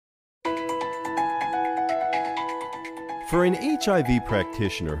For an HIV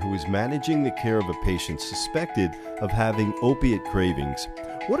practitioner who is managing the care of a patient suspected of having opiate cravings,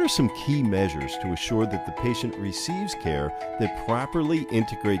 what are some key measures to assure that the patient receives care that properly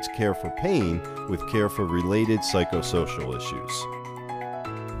integrates care for pain with care for related psychosocial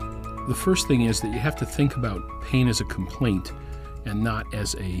issues? The first thing is that you have to think about pain as a complaint and not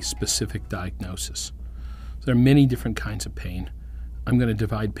as a specific diagnosis. So there are many different kinds of pain. I'm going to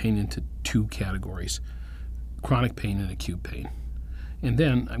divide pain into two categories: chronic pain and acute pain. And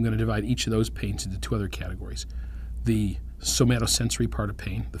then I'm going to divide each of those pains into two other categories: the somatosensory part of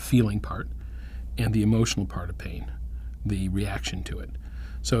pain, the feeling part, and the emotional part of pain, the reaction to it.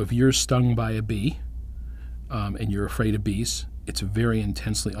 So if you're stung by a bee and you're afraid of bees, it's a very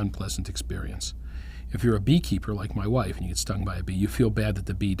intensely unpleasant experience. If you're a beekeeper like my wife and you get stung by a bee, you feel bad that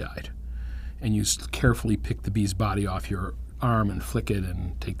the bee died. And you carefully pick the bee's body off your arm and flick it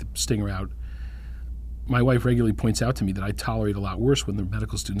and take the stinger out. My wife regularly points out to me that I tolerate a lot worse when the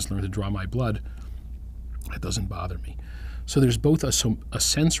medical students learn to draw my blood. That doesn't bother me. So there's both a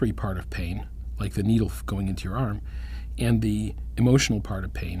sensory part of pain, like the needle going into your arm, and the emotional part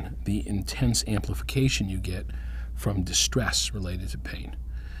of pain, the intense amplification you get from distress related to pain.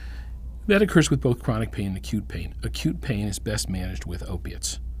 That occurs with both chronic pain and acute pain. Acute pain is best managed with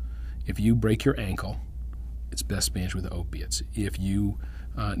opiates. If you break your ankle, it's best managed with opiates. If you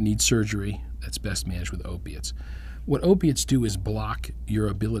need surgery, that's best managed with opiates. What opiates do is block your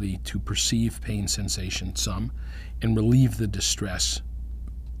ability to perceive pain sensation some and relieve the distress.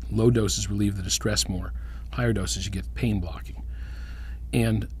 Low doses relieve the distress more. Higher doses, you get pain blocking.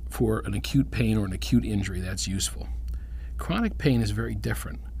 And for an acute pain or an acute injury, that's useful. Chronic pain is very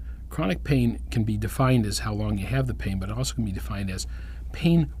different. Chronic pain can be defined as how long you have the pain, but it also can be defined as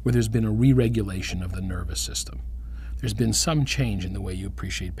pain where there's been a re-regulation of the nervous system. There's been some change in the way you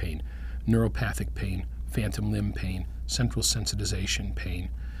appreciate pain. Neuropathic pain, phantom limb pain, central sensitization pain.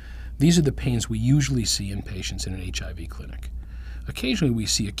 These are the pains we usually see in patients in an HIV clinic. Occasionally we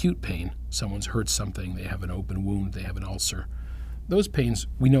see acute pain. Someone's hurt something, they have an open wound, they have an ulcer. Those pains,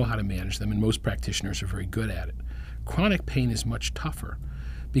 we know how to manage them, and most practitioners are very good at it. Chronic pain is much tougher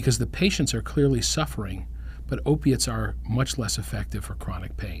because the patients are clearly suffering, but opiates are much less effective for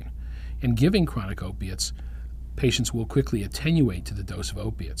chronic pain. And giving chronic opiates, patients will quickly attenuate to the dose of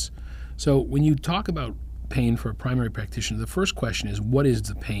opiates. So when you talk about pain for a primary practitioner, the first question is, what is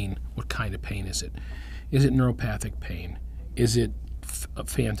the pain? What kind of pain is it? Is it neuropathic pain? Is it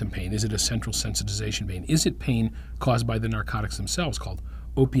phantom pain? Is it a central sensitization pain? Is it pain caused by the narcotics themselves, called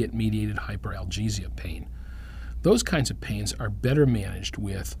opiate-mediated hyperalgesia pain? Those kinds of pains are better managed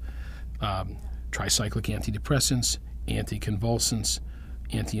with tricyclic antidepressants, anticonvulsants,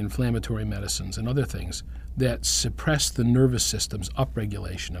 anti-inflammatory medicines, and other things that suppress the nervous system's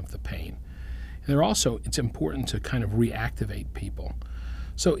upregulation of the pain. And it's important to kind of reactivate people.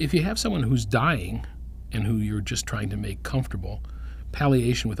 So if you have someone who's dying and who you're just trying to make comfortable,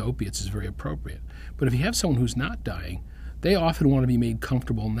 palliation with opiates is very appropriate. But if you have someone who's not dying, they often want to be made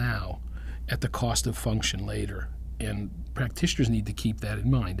comfortable now at the cost of function later. And practitioners need to keep that in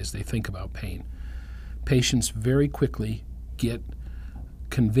mind as they think about pain. Patients very quickly get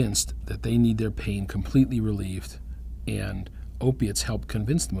convinced that they need their pain completely relieved, and opiates help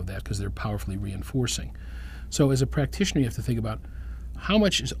convince them of that because they're powerfully reinforcing. So as a practitioner, you have to think about how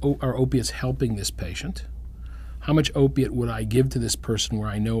much are opiates helping this patient? How much opiate would I give to this person where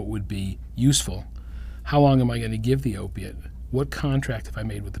I know it would be useful? How long am I going to give the opiate? What contract have I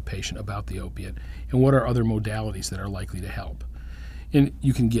made with the patient about the opiate? And what are other modalities that are likely to help? And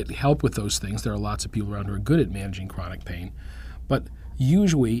you can get help with those things. There are lots of people around who are good at managing chronic pain. But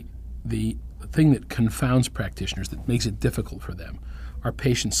usually the thing that confounds practitioners, that makes it difficult for them, are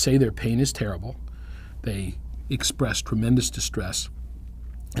patients say their pain is terrible, they express tremendous distress,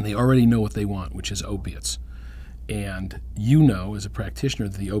 and they already know what they want, which is opiates. And you know as a practitioner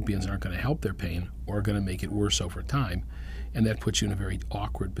that the opiates aren't going to help their pain or are going to make it worse over time, and that puts you in a very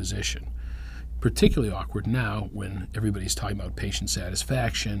awkward position. Particularly awkward now when everybody's talking about patient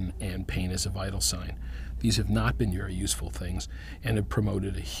satisfaction and pain as a vital sign. These have not been very useful things and have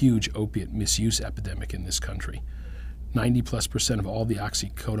promoted a huge opiate misuse epidemic in this country. 90+% of all the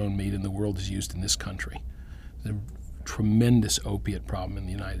oxycodone made in the world is used in this country. There's a tremendous opiate problem in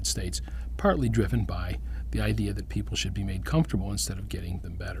the United States, partly driven by the idea that people should be made comfortable instead of getting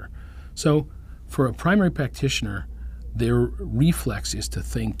them better. So for a primary practitioner, their reflex is to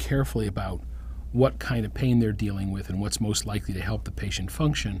think carefully about what kind of pain they're dealing with and what's most likely to help the patient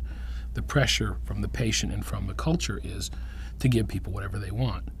function. The pressure from the patient and from the culture is to give people whatever they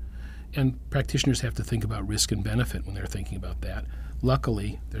want. And practitioners have to think about risk and benefit when they're thinking about that.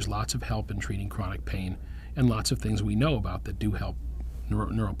 Luckily, there's lots of help in treating chronic pain, and lots of things we know about that do help.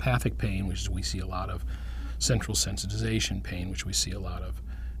 Neuropathic pain, which we see a lot of, central sensitization pain, which we see a lot of,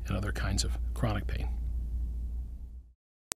 and other kinds of chronic pain.